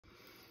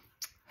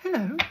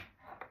Hello,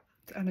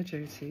 it's Anna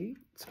Jyoti,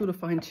 School of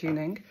Fine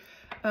Tuning.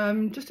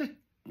 Just a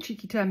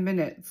cheeky 10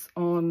 minutes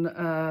on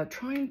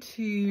trying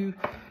to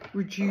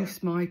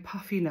reduce my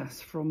puffiness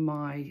from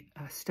my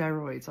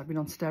steroids. I've been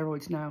on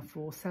steroids now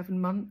for 7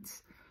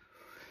 months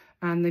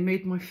and they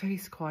made my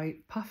face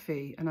quite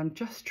puffy, and I'm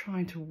just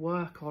trying to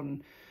work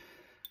on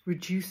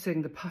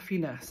reducing the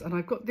puffiness. And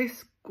I've got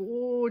this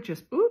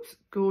gorgeous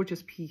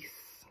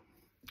piece.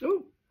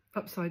 Oh,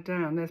 upside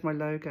down, there's my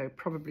logo,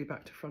 probably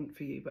back to front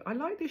for you, but I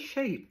like this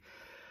shape.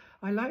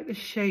 I like this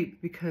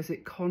shape because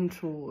it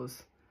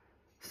contours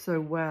so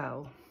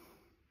well.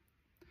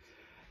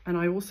 And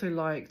I also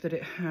like that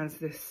it has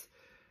this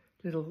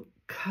little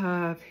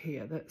curve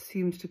here that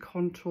seems to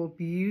contour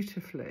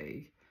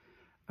beautifully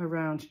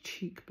around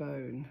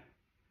cheekbone,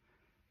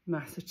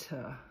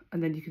 masseter,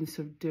 and then you can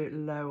sort of do it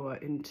lower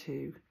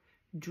into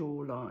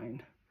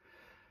jawline.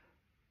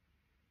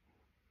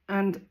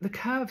 And the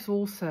curves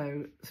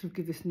also sort of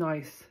give this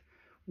nice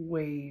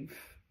wave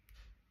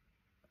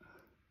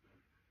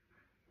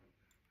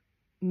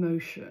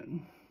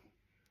motion.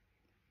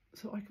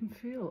 So I can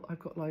feel I've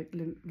got like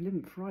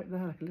lymph right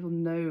there, like a little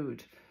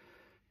node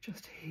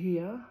just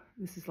here.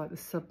 This is like the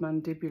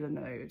submandibular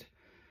node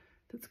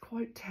that's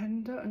quite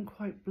tender and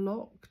quite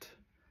blocked.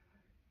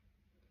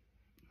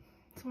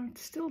 So I'm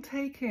still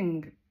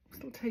taking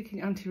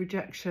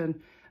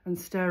anti-rejection and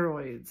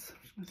steroids. I'm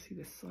just going to see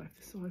this side, if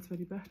this side's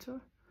any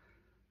better.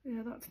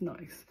 Yeah, that's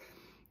nice.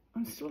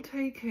 I'm still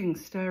taking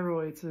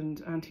steroids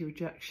and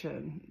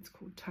anti-rejection. It's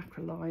called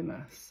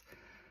tacrolimus.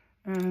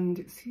 And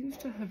it seems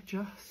to have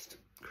just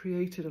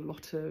created a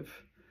lot of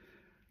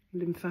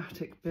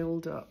lymphatic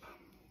buildup.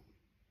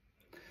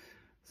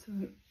 So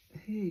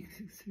here you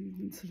can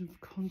see sort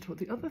of contour.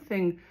 The other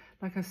thing,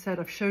 like I said,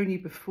 I've shown you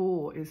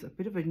before, is a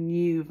bit of a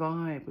new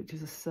vibe, which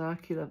is a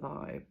circular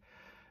vibe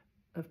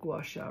of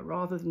gua sha,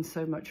 rather than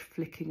so much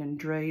flicking and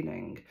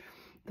draining,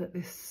 that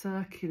this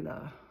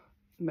circular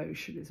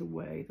motion is a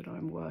way that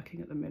I'm working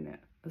at the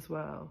minute as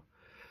well.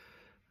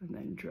 And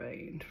then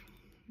drain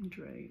and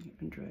drain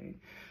and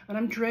drain. And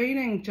I'm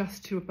draining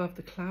just to above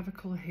the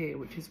clavicle here,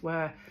 which is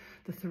where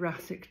the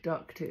thoracic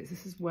duct is.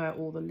 This is where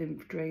all the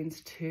lymph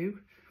drains to.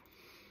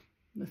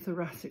 The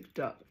thoracic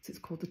duct, it's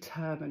called the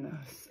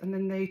terminus. And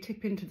then they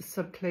tip into the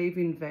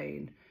subclavian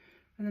vein,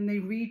 and then they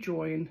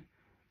rejoin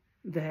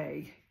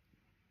the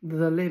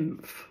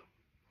lymph.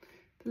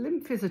 The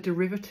lymph is a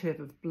derivative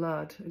of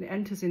blood, and it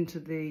enters into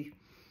the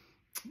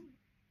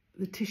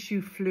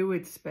tissue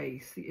fluid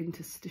space, the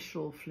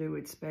interstitial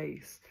fluid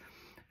space.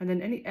 And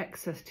then any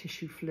excess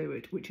tissue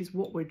fluid, which is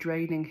what we're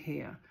draining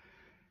here,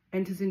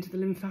 enters into the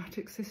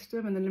lymphatic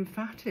system, and the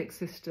lymphatic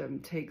system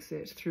takes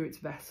it through its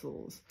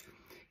vessels.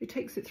 It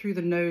takes it through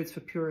the nodes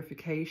for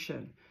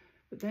purification,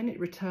 but then it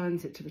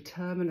returns it to the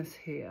terminus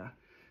here.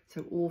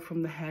 So all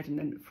from the head and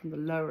then from the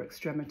lower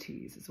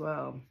extremities as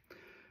well.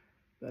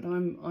 But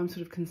I'm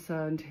sort of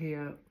concerned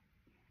here,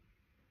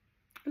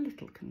 a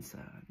little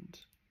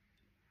concerned.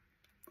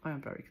 I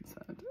am very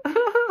concerned.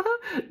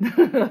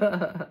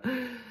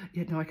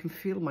 Yeah, no, I can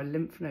feel my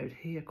lymph node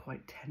here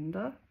quite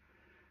tender.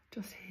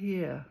 Just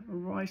here,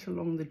 right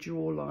along the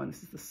jawline.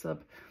 This is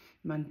the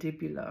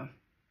submandibular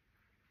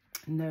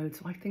node.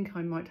 So I think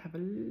I might have a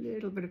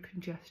little bit of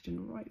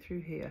congestion right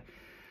through here.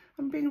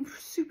 I'm being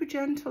super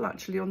gentle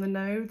actually on the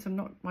nodes. I'm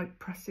not like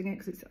pressing it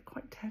because it's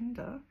quite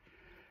tender.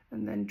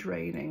 And then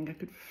draining. I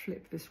could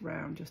flip this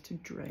round just to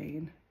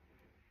drain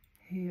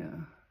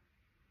here.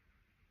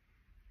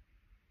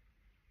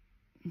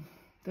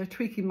 They're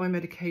tweaking my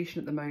medication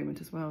at the moment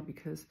as well,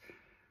 because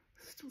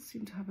I still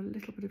seem to have a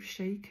little bit of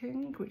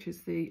shaking, which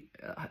is the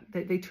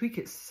they tweak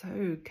it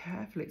so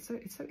carefully.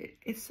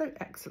 It's so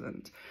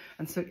excellent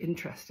and so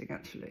interesting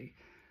actually.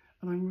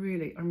 And I'm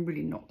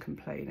really not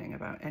complaining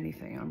about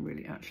anything. I'm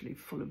really actually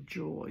full of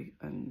joy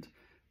and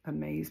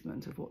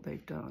amazement of what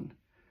they've done.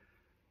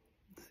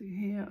 See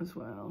here as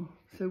well.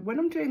 So when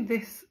I'm doing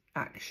this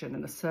action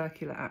and a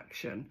circular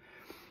action,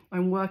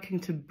 I'm working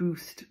to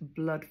boost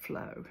blood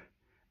flow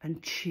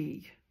and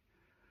chi.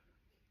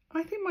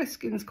 I think my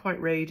skin's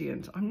quite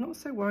radiant. I'm not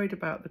so worried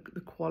about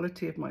the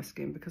quality of my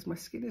skin, because my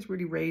skin is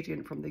really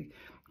radiant from the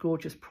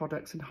gorgeous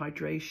products and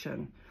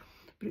hydration.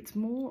 But it's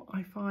more,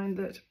 I find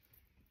that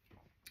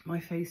my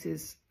face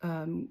is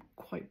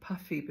quite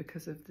puffy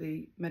because of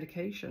the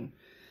medication.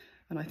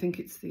 And I think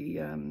it's the,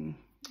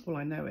 well,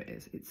 I know it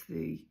is. It's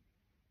the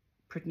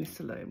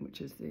prednisolone,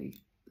 which is the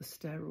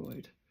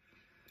steroid.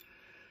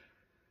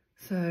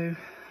 So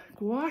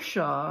gua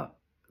sha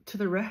to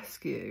the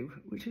rescue,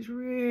 which is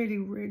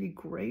really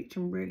great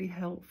and really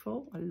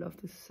helpful. I love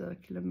this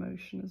circular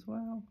motion as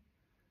well.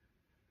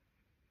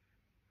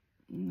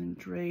 And then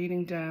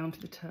draining down to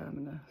the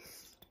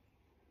terminus.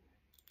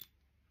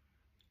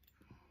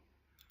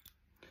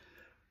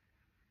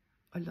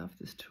 I love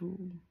this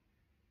tool.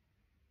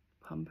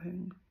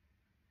 Pumping.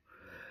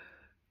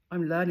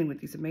 I'm learning with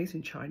these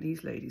amazing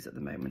Chinese ladies at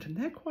the moment, and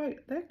they're quite,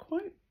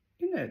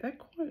 you know, they're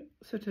quite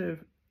sort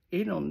of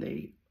in on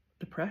the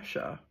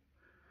pressure.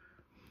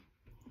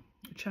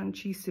 Chan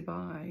Chi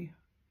Sibai,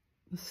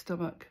 the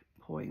stomach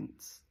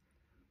points.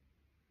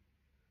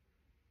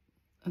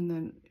 and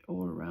then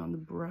all around the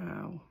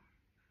brow.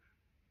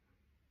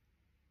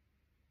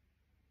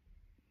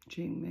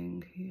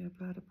 Jingming here,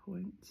 bladder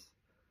points.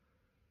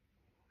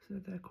 So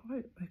they're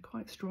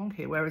quite strong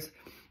here, whereas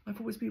I've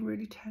always been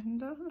really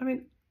tender. I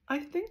mean, I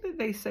think that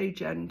they say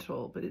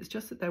gentle, but it's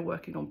just that they're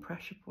working on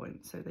pressure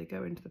points, so they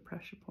go into the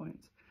pressure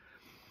points.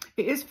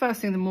 It is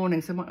first thing in the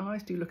morning, so my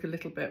eyes do look a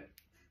little bit,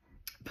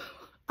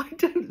 I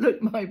don't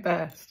look my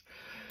best.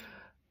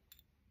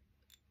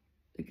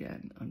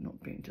 Again, I'm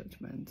not being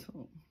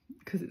judgmental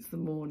because it's the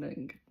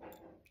morning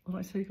and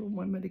I take all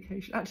my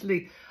medication.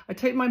 Actually, I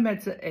take my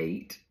meds at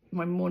 8,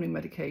 my morning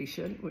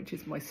medication, which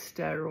is my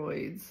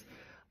steroids.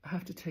 I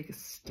have to take a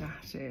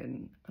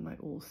statin, and I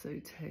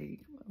also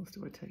take, what else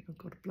do I take? I've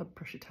got a blood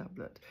pressure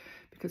tablet,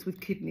 because with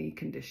kidney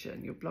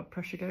condition, your blood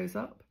pressure goes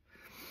up.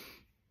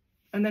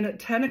 And then at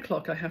 10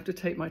 o'clock, I have to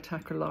take my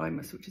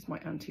tacrolimus, which is my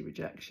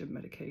anti-rejection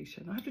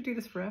medication. I have to do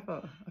this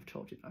forever. I've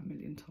told you that a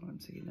million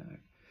times, so you know.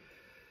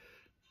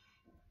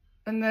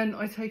 And then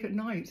I take at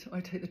night,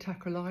 I take the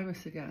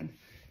tacrolimus again.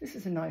 This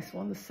is a nice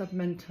one, the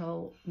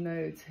submental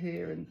nodes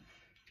here, and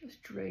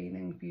just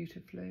draining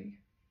beautifully.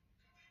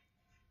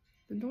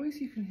 The noise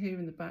you can hear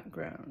in the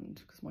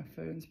background, because my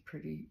phone's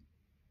pretty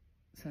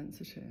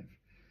sensitive,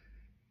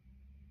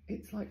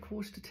 it's like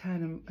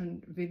 10:15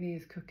 and Vinny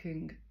is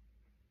cooking,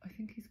 I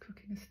think he's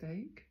cooking a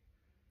steak.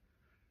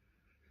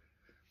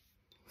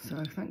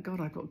 So thank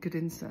God I've got good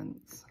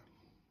incense.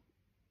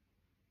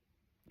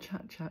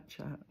 Chat, chat,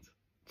 chat.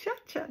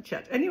 Chat, chat,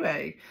 chat.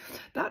 Anyway,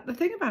 the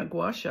thing about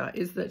gua sha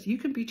is that you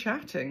can be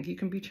chatting. You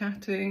can be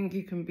chatting,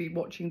 you can be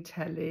watching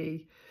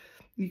telly,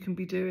 you can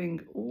be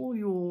doing all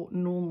your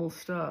normal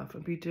stuff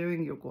and be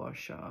doing your gua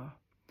sha.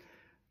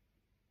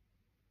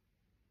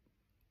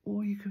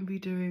 Or you can be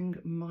doing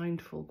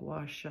mindful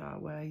gua sha,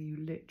 where you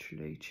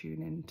literally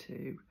tune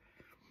into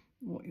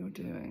what you're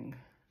doing.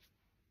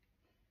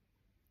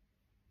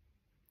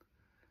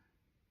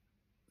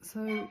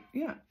 So,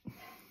 yeah.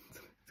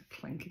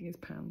 Clanking his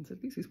pans,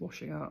 at least he's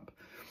washing up.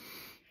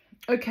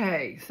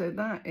 Okay, so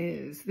that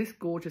is this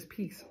gorgeous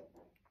piece.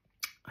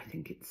 I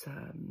think it's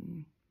a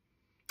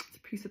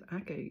piece of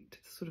agate.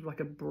 It's sort of like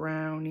a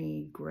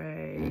browny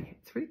grey.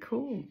 It's really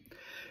cool.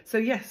 So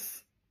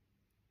yes,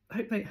 I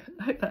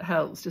hope that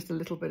helps. Just a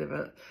little bit of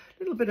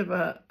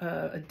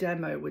a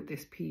demo with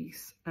this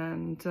piece,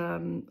 and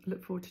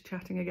look forward to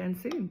chatting again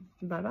soon.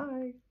 Bye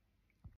bye.